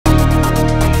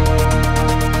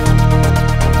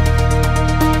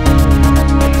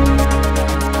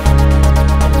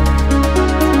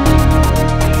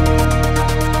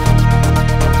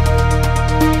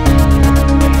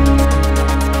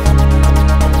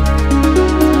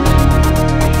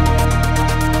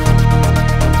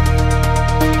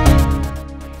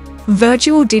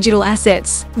Virtual digital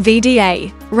assets,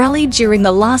 VDA, rallied during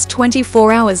the last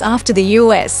 24 hours after the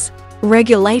US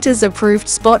regulators approved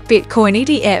spot Bitcoin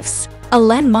ETFs, a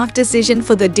landmark decision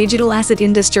for the digital asset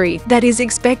industry that is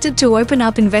expected to open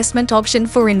up investment option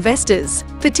for investors,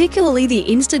 particularly the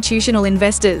institutional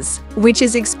investors, which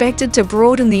is expected to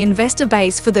broaden the investor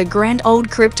base for the grand old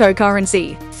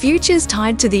cryptocurrency. Futures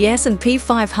tied to the S&P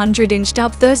 500 inched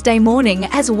up Thursday morning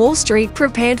as Wall Street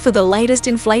prepared for the latest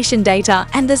inflation data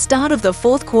and the start of the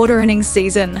fourth quarter earnings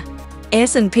season.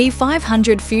 S&P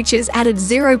 500 futures added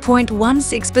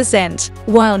 0.16%,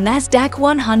 while Nasdaq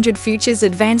 100 futures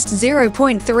advanced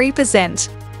 0.3%.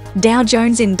 Dow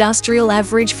Jones Industrial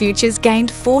Average futures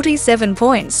gained 47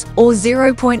 points, or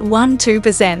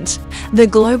 0.12%. The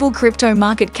global crypto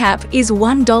market cap is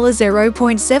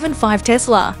 $1.075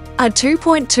 Tesla, a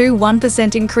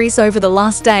 2.21% increase over the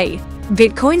last day.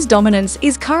 Bitcoin's dominance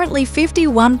is currently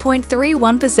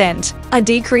 51.31%, a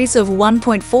decrease of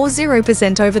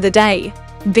 1.40% over the day.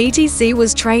 BTC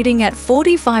was trading at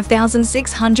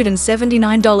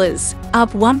 $45,679,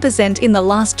 up 1% in the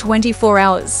last 24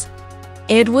 hours.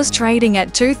 ETH was trading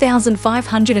at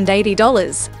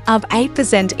 $2,580, up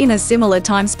 8% in a similar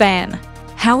time span.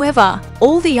 However,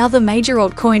 all the other major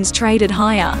altcoins traded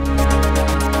higher.